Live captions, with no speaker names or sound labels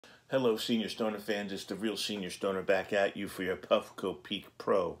Hello, Senior Stoner fans. It's the real Senior Stoner back at you for your Puffco Peak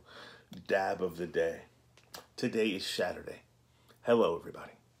Pro dab of the day. Today is Saturday. Hello,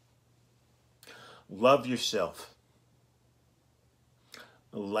 everybody. Love yourself.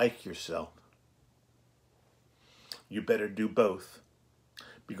 Like yourself. You better do both,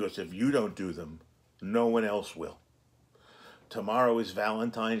 because if you don't do them, no one else will. Tomorrow is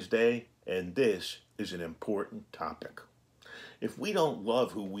Valentine's Day, and this is an important topic. If we don't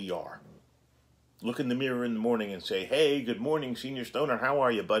love who we are, look in the mirror in the morning and say, hey, good morning, Senior Stoner, how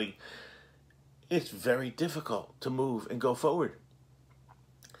are you, buddy? It's very difficult to move and go forward.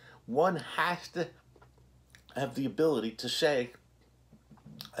 One has to have the ability to say,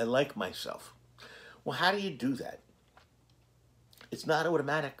 I like myself. Well, how do you do that? It's not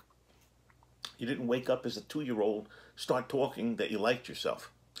automatic. You didn't wake up as a 2-year-old, start talking that you liked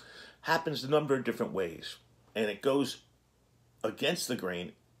yourself. Happens a number of different ways, and it goes against the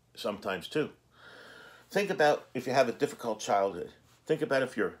grain sometimes too. Think about if you have a difficult childhood. Think about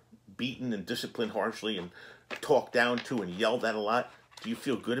if you're beaten and disciplined harshly and talked down to and yelled at a lot. Do you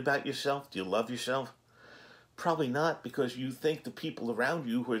feel good about yourself? Do you love yourself? Probably not, because you think the people around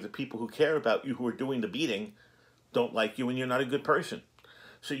you, who are the people who care about you, who are doing the beating, don't like you and you're not a good person.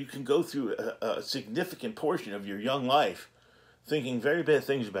 So you can go through a significant portion of your young life thinking very bad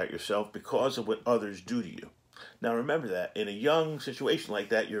things about yourself because of what others do to you. Now remember that in a young situation like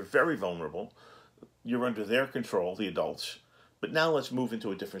that, you're very vulnerable. You're under their control, the adults. But now let's move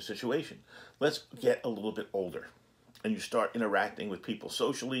into a different situation. Let's get a little bit older and you start interacting with people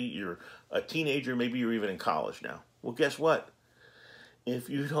socially. You're a teenager, maybe you're even in college now. Well, guess what? If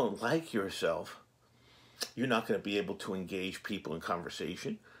you don't like yourself, you're not going to be able to engage people in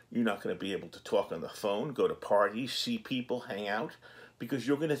conversation. You're not going to be able to talk on the phone, go to parties, see people, hang out, because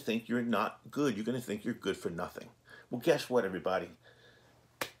you're going to think you're not good. You're going to think you're good for nothing. Well, guess what, everybody?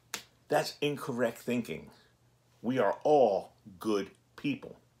 That's incorrect thinking. We are all good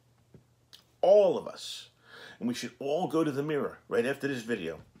people. All of us. And we should all go to the mirror right after this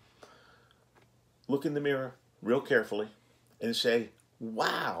video. Look in the mirror real carefully and say,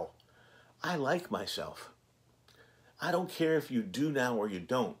 wow, I like myself. I don't care if you do now or you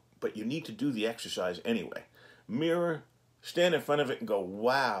don't, but you need to do the exercise anyway. Mirror, stand in front of it and go,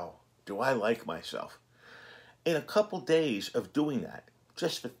 wow, do I like myself? In a couple days of doing that,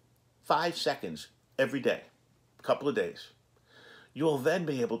 just for 5 seconds every day, a couple of days, you'll then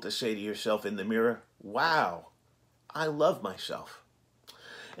be able to say to yourself in the mirror, wow, I love myself.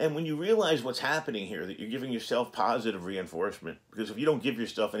 And when you realize what's happening here, that you're giving yourself positive reinforcement, because if you don't give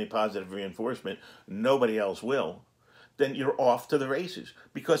yourself any positive reinforcement, nobody else will, then you're off to the races.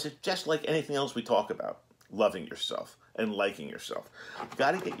 Because it's just like anything else we talk about, loving yourself and liking yourself. You've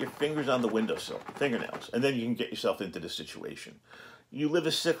got to get your fingers on the windowsill, fingernails, and then you can get yourself into the situation. You live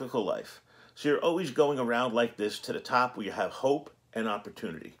a cyclical life. So you're always going around like this to the top where you have hope and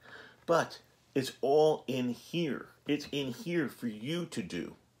opportunity. But it's all in here. It's in here for you to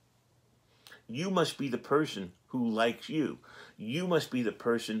do. You must be the person who likes you. You must be the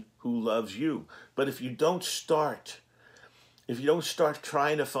person who loves you. But if you don't start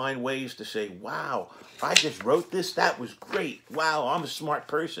trying to find ways to say, wow, I just wrote this, that was great. Wow, I'm a smart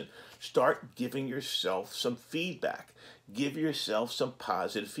person. Start giving yourself some feedback. Give yourself some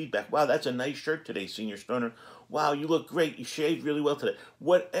positive feedback. Wow, that's a nice shirt today, Senior Stoner. Wow, you look great. You shaved really well today.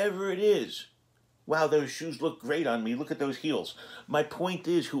 Whatever it is. Wow, those shoes look great on me. Look at those heels. My point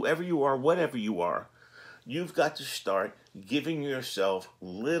is, whoever you are, whatever you are, you've got to start giving yourself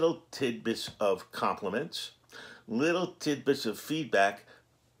little tidbits of compliments, little tidbits of feedback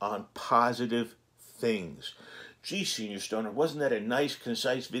on positive things. Gee, Senior Stoner, wasn't that a nice,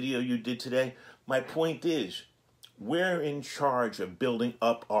 concise video you did today? My point is, we're in charge of building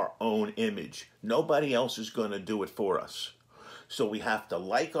up our own image. Nobody else is going to do it for us. So we have to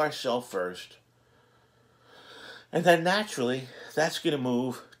like ourselves first. And then naturally, that's going to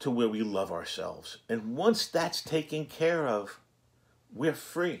move to where we love ourselves. And once that's taken care of, we're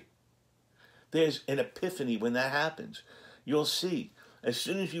free. There's an epiphany when that happens. You'll see, as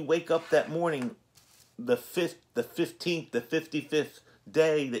soon as you wake up that morning, the 5th, the 15th, the 55th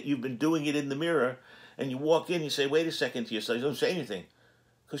day that you've been doing it in the mirror, and you walk in, you say, wait a second to yourself, don't say anything,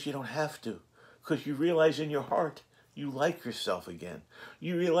 because you don't have to. Because you realize in your heart, you like yourself again.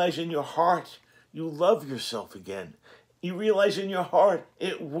 You realize in your heart, you love yourself again. You realize in your heart,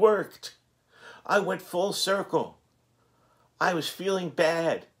 it worked. I went full circle. I was feeling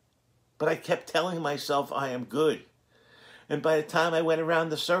bad, but I kept telling myself I am good. And by the time I went around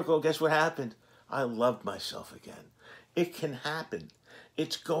the circle, guess what happened? I loved myself again. It can happen.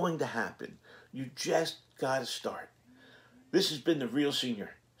 It's going to happen. You just got to start. This has been the Real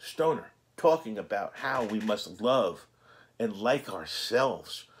Senior. stoner, talking about how we must love and like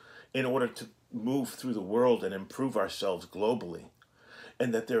ourselves in order to move through the world and improve ourselves globally.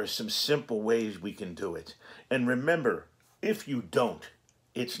 And that there are some simple ways we can do it. And remember, if you don't,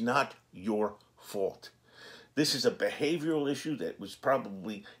 it's not your fault. This is a behavioral issue that was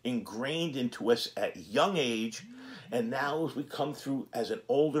probably ingrained into us at a young age. And now as we come through as an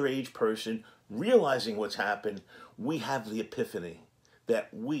older age person, realizing what's happened, we have the epiphany that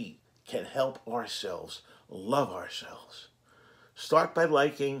we can help ourselves love ourselves. Start by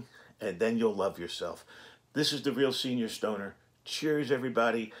liking, and then you'll love yourself. This is the Real Senior Stoner. Cheers,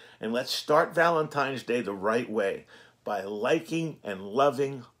 everybody. And let's start Valentine's Day the right way, by liking and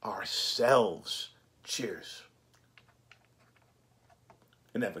loving ourselves. Cheers.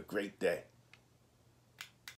 And have a great day.